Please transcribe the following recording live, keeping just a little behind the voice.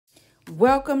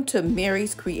Welcome to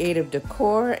Mary's Creative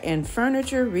Decor and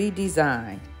Furniture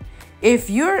Redesign. If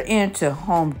you're into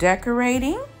home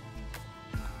decorating,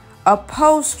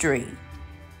 upholstery,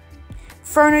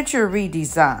 furniture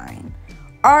redesign,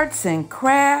 arts and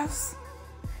crafts,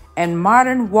 and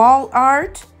modern wall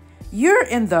art, you're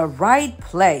in the right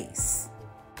place.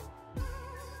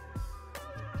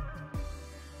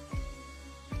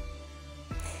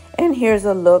 And here's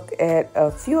a look at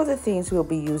a few of the things we'll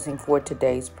be using for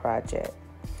today's project.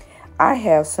 I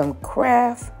have some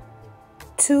craft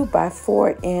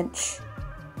 2x4-inch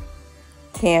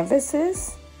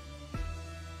canvases,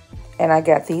 and I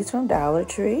got these from Dollar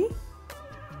Tree.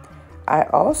 I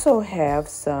also have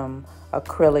some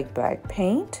acrylic black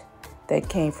paint that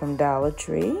came from Dollar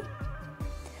Tree.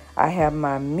 I have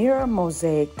my mirror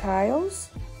mosaic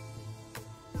tiles,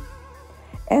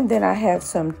 and then I have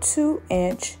some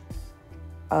 2-inch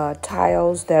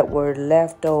tiles that were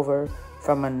left over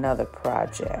from another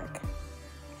project.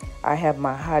 I have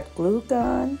my hot glue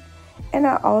gun, and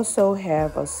I also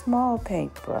have a small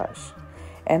paintbrush.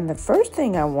 And the first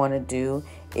thing I want to do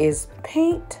is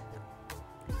paint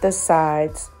the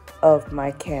sides of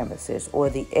my canvases, or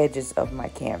the edges of my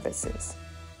canvases.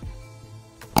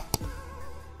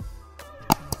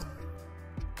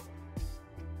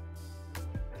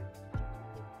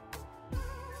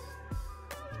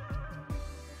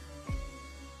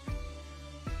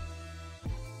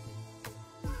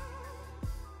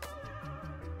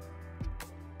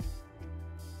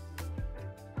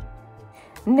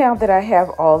 Now that I have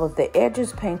all of the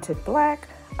edges painted black,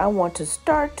 I want to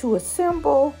start to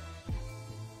assemble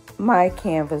my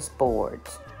canvas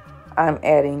boards. I'm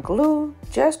adding glue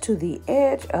just to the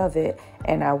edge of it,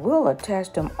 and I will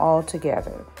attach them all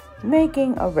together,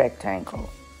 making a rectangle.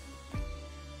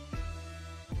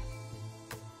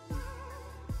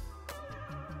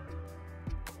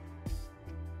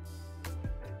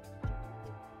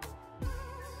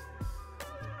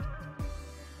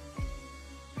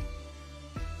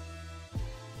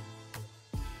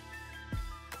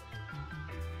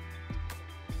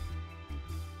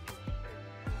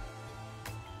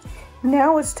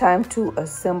 Now it's time to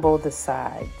assemble the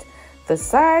sides. The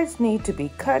sides need to be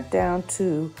cut down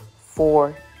to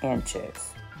 4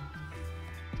 inches.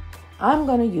 I'm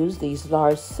going to use these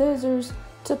large scissors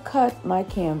to cut my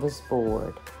canvas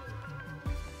board.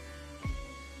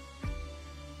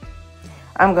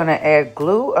 I'm going to add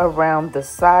glue around the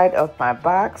side of my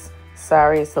box.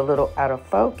 Sorry, it's a little out of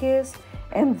focus.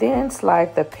 And then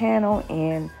slide the panel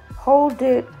in, hold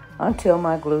it until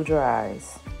my glue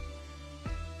dries.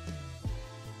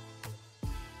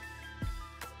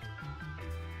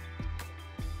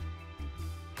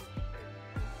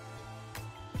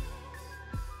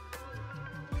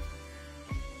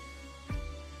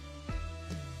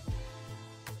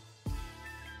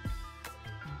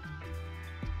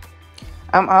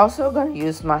 I'm also going to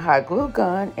use my hot glue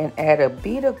gun and add a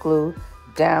bead of glue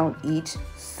down each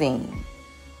seam.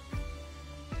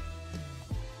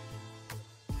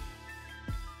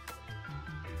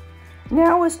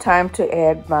 Now it's time to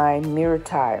add my mirror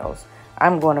tiles.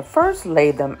 I'm going to first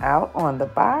lay them out on the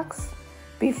box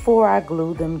before I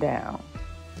glue them down.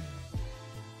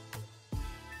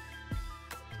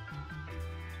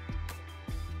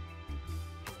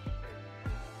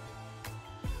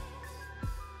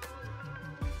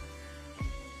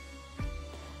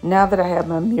 Now that I have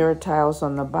my mirror tiles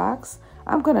on the box,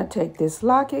 I'm going to take this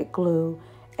locket glue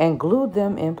and glue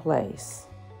them in place.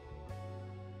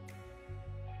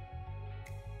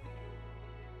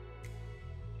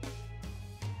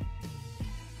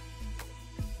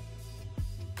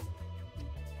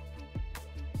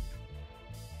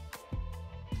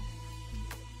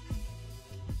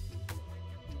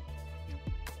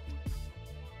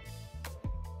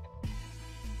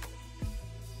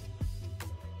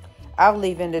 I'll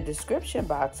leave in the description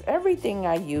box everything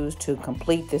I used to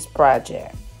complete this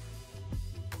project.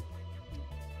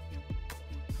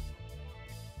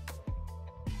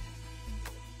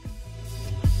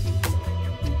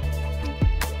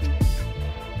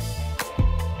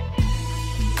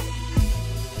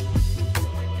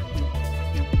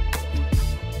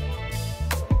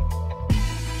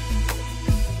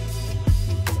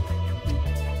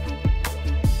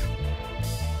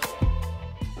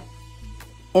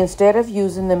 Instead of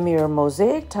using the mirror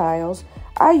mosaic tiles,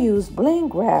 I use bling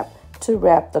wrap to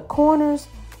wrap the corners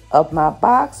of my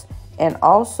box and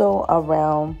also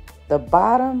around the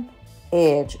bottom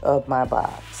edge of my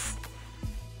box.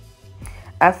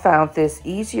 I found this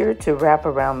easier to wrap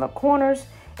around the corners,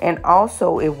 and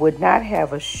also it would not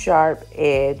have a sharp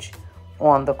edge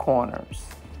on the corners.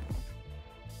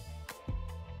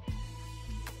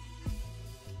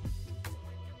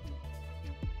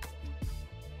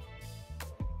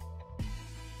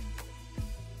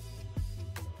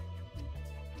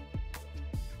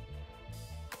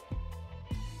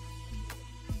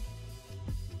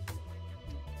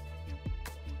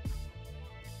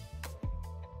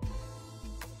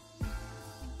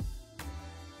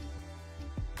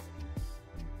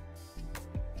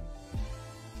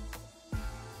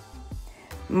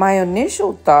 My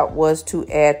initial thought was to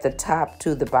add the top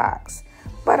to the box,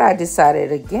 but I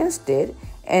decided against it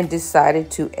and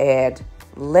decided to add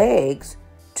legs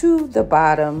to the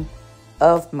bottom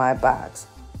of my box.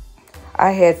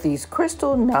 I had these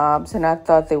crystal knobs and I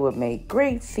thought they would make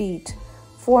great feet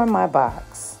for my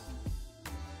box.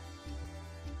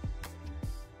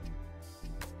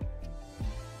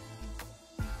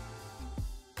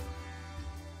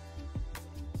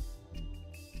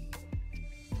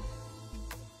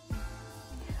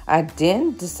 I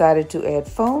then decided to add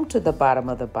foam to the bottom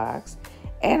of the box,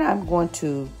 and I'm going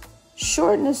to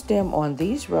shorten the stem on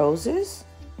these roses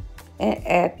and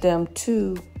add them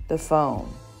to the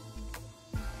foam.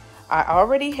 I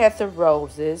already had the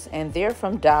roses and they're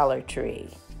from Dollar Tree.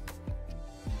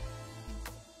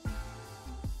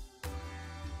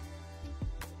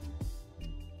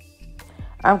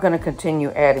 I'm going to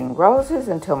continue adding roses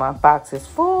until my box is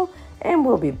full, and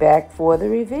we'll be back for the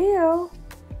reveal.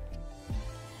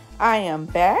 I am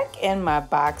back and my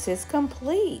box is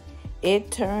complete.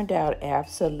 It turned out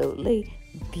absolutely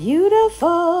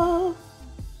beautiful.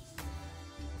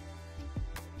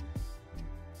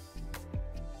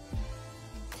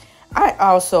 I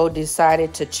also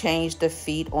decided to change the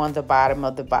feet on the bottom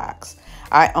of the box.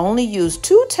 I only used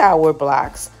 2 tower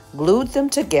blocks, glued them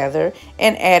together,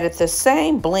 and added the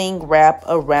same bling wrap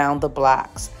around the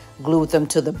blocks. Glued them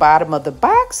to the bottom of the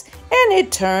box, and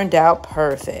it turned out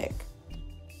perfect.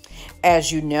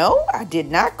 As you know, I did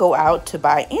not go out to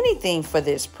buy anything for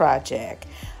this project.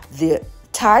 The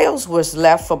tiles was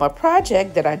left from a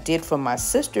project that I did for my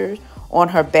sister on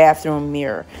her bathroom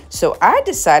mirror. So I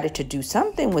decided to do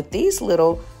something with these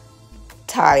little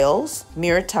tiles,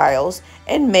 mirror tiles,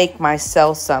 and make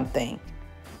myself something.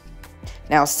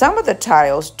 Now, some of the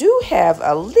tiles do have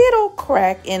a little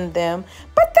crack in them,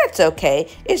 but that's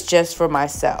okay. It's just for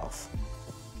myself.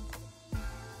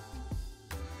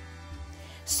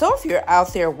 So if you're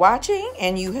out there watching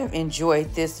and you have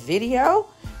enjoyed this video,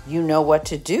 you know what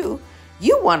to do.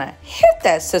 You want to hit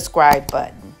that subscribe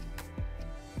button.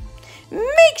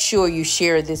 Make sure you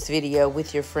share this video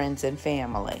with your friends and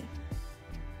family.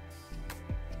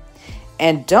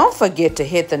 And don't forget to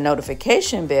hit the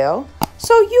notification bell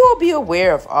so you will be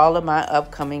aware of all of my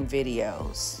upcoming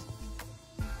videos.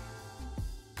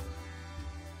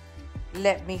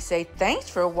 Let me say thanks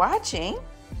for watching.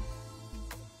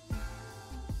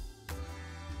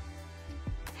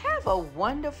 Have a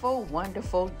wonderful,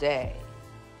 wonderful day.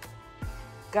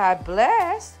 God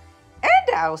bless,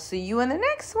 and I'll see you in the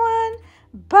next one.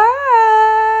 Bye.